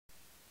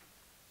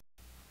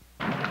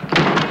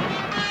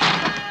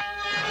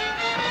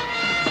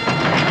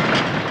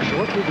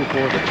Shortly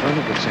before the turn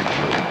of the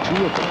century,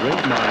 two of the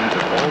great minds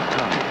of all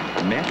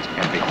time met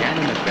and began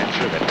an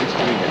adventure that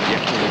history has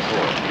yet to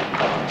record.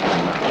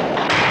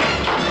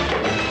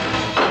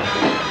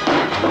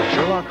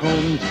 Sherlock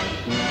Holmes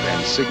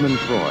and Sigmund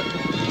Freud.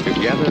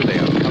 Together they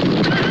uncovered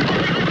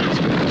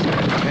mysteries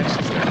that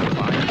tests their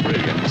divine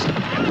brilliance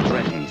and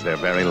threatens their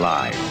very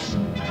lives.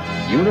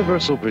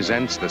 Universal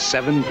presents The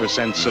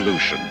 7%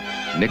 Solution,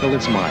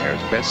 Nicholas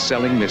Meyer's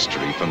best-selling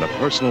mystery from the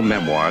personal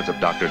memoirs of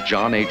Dr.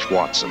 John H.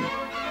 Watson.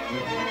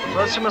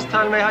 First, you must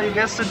tell me how you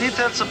guess the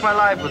details of my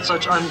life with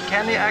such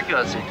uncanny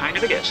accuracy. I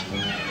never guess.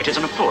 It is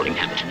an appalling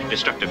habit,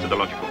 destructive to the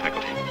logical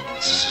faculty.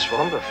 This is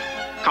wonderful.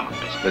 Come on,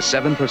 please. The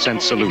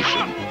 7%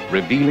 Solution,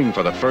 revealing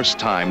for the first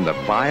time the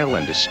vile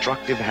and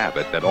destructive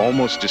habit that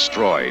almost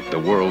destroyed the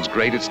world's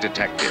greatest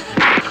detective.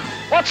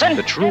 Watson!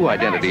 The true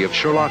identity of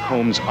Sherlock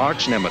Holmes'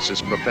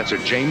 arch-nemesis, Professor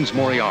James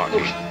Moriarty.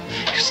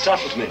 You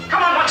startled me.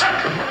 Come on, Watson!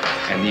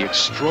 And the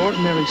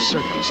extraordinary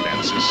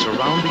circumstances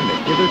surrounding the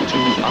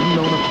hitherto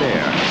unknown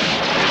affair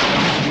that is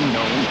come to be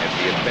known as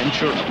the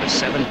adventure of the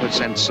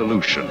 7%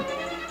 Solution.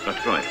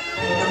 Dr. Freud.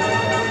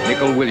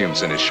 Nicol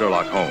Williamson is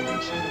Sherlock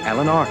Holmes.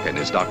 Alan Arkin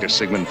is Dr.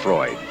 Sigmund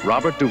Freud.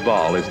 Robert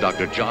Duvall is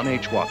Dr. John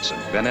H. Watson.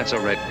 Vanessa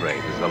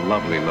Redgrave is the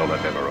lovely Lola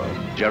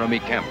Devereaux. Jeremy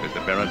Kemp is the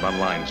Baron von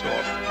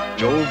Leinsdorf.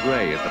 Joel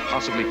Grey is the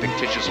possibly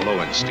fictitious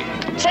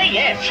Lowenstein. Say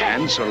yes!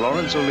 And Sir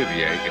Laurence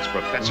Olivier is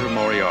Professor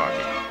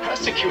Moriarty.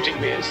 Persecuting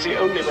me is the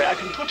only way I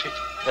can put it.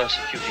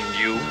 Persecuting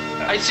you?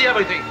 I see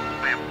everything.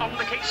 I am on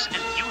the case,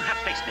 and you have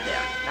placed me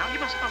there. Now you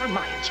must follow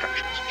my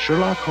instructions.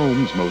 Sherlock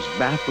Holmes' most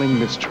baffling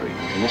mystery.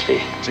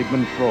 Mystery?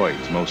 Sigmund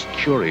Freud's most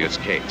curious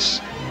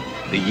case.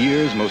 The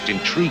year's most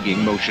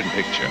intriguing motion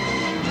picture.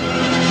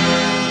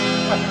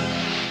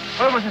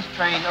 Where was this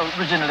train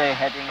originally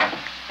heading?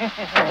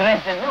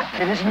 Dresden.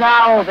 It is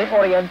now the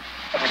Orient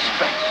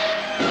Express.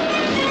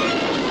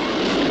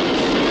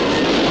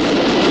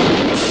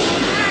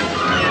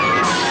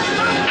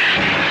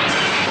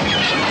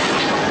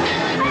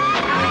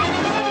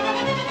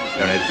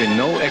 There has been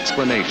no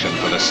explanation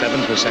for the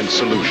 7%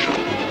 Solution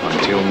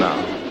until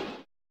now.